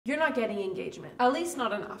You're not getting engagement, at least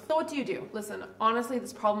not enough. So what do you do? Listen, honestly,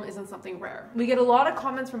 this problem isn't something rare. We get a lot of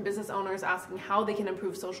comments from business owners asking how they can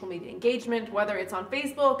improve social media engagement, whether it's on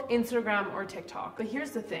Facebook, Instagram, or TikTok. But here's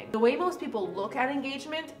the thing, the way most people look at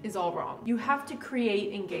engagement is all wrong. You have to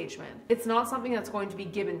create engagement. It's not something that's going to be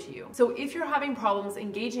given to you. So if you're having problems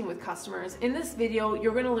engaging with customers, in this video,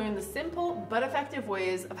 you're going to learn the simple but effective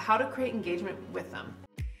ways of how to create engagement with them.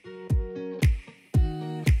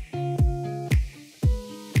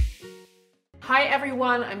 Hi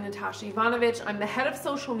everyone, I'm Natasha Ivanovich. I'm the head of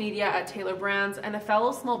social media at Tailor Brands and a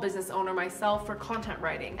fellow small business owner myself for content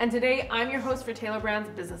writing. And today I'm your host for Tailor Brands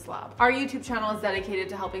Business Lab. Our YouTube channel is dedicated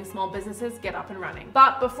to helping small businesses get up and running.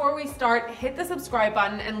 But before we start, hit the subscribe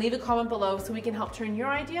button and leave a comment below so we can help turn your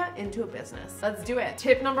idea into a business. Let's do it.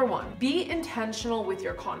 Tip number 1, be intentional with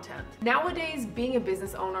your content. Nowadays, being a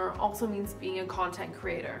business owner also means being a content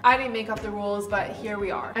creator. I didn't make up the rules, but here we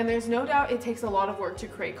are. And there's no doubt it takes a lot of work to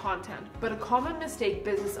create content, but a common mistake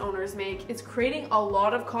business owners make is creating a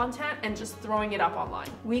lot of content and just throwing it up online.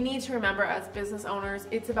 We need to remember as business owners,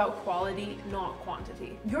 it's about quality, not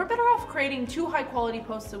quantity. You're better off creating 2 high quality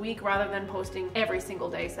posts a week rather than posting every single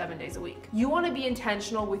day, 7 days a week. You want to be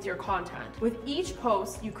intentional with your content. With each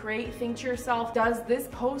post you create, think to yourself, does this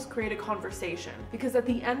post create a conversation? Because at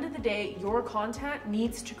the end of the day, your content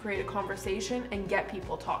needs to create a conversation and get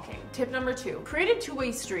people talking. Tip number 2, create a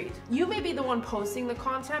two-way street. You may be the one posting the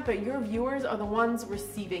content, but your viewers are the ones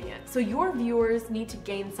receiving it. So your viewers need to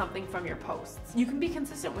gain something from your posts. You can be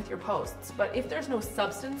consistent with your posts, but if there's no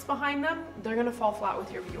substance behind them, they're gonna fall flat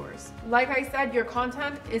with your viewers. Like I said, your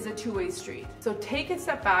content is a two-way street. So take a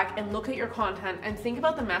step back and look at your content and think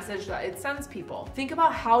about the message that it sends people. Think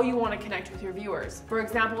about how you want to connect with your viewers. For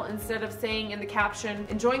example, instead of saying in the caption,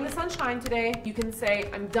 enjoying the sunshine today, you can say,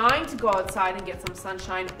 I'm dying to go outside and get some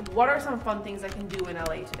sunshine. What are some fun things I can do in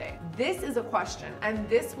LA today? This is a question, and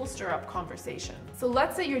this will stir up conversation. So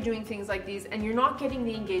let's say you're doing things like these and you're not getting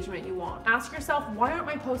the engagement you want. Ask yourself, why aren't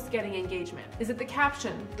my posts getting engagement? Is it the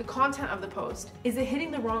caption, the content of the post? Is it hitting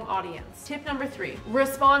the wrong audience? Tip number 3,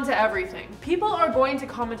 respond to everything. People are going to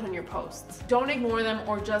comment on your posts. Don't ignore them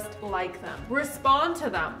or just like them. Respond to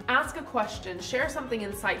them. Ask a question, share something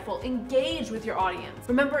insightful, engage with your audience.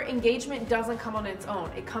 Remember, engagement doesn't come on its own,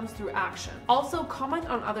 it comes through action. Also, comment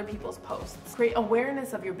on other people's posts. Create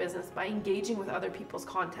awareness of your business by engaging with other people's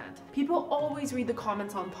content. People always read the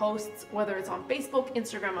comments on posts, whether it's on Facebook,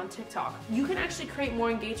 Instagram, on TikTok. You can actually create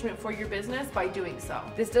more engagement for your business by doing so.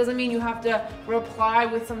 This doesn't mean you have to reply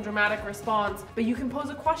with some dramatic response, but you can pose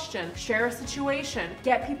a question, share a situation,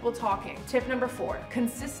 get people talking. Tip number 4,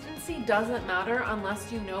 consistency doesn't matter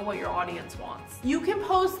unless you know what your audience wants. You can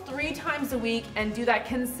post 3 times a week and do that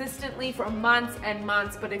consistently for months and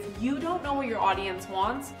months, but if you don't know what your audience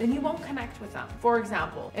wants, then you won't connect with them. For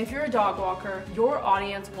example, if you're a dog walker, your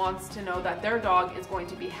audience wants to know that their dog is going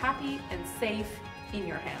to be happy and safe in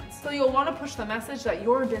your hands. So you'll want to push the message that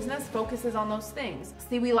your business focuses on those things.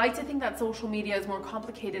 See, we like to think that social media is more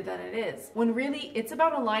complicated than it is, when really it's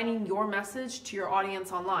about aligning your message to your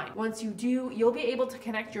audience online. Once you do, you'll be able to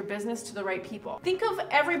connect your business to the right people. Think of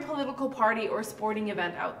every political party or sporting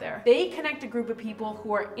event out there. They connect a group of people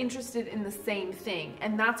who are interested in the same thing,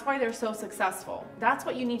 and that's why they're so successful. That's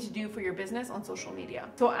what you need to do for your business on social media.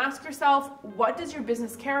 So ask yourself, what does your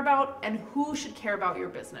business care about and who should care about your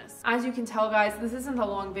business? As you can tell, guys, this isn't a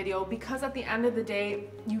long video because at the end of the day,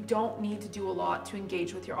 you don't need to do a lot to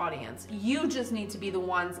engage with your audience. You just need to be the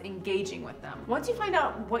ones engaging with them. Once you find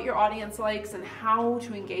out what your audience likes and how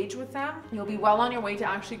to engage with them, you'll be well on your way to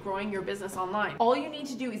actually growing your business online. All you need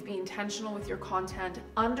to do is be intentional with your content,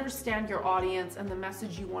 understand your audience and the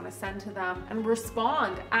message you want to send to them, and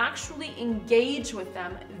respond. Actually engage with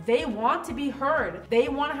them. They want to be heard. They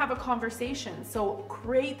want to have a conversation. So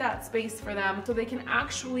create that space for them so they can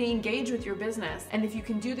actually engage with your business. And if you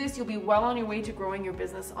can do this, you'll be well on your way to growing your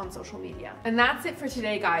business on social media. And that's it for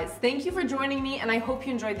today, guys. Thank you for joining me, and I hope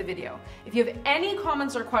you enjoyed the video. If you have any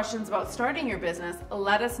comments or questions about starting your business,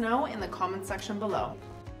 let us know in the comments section below.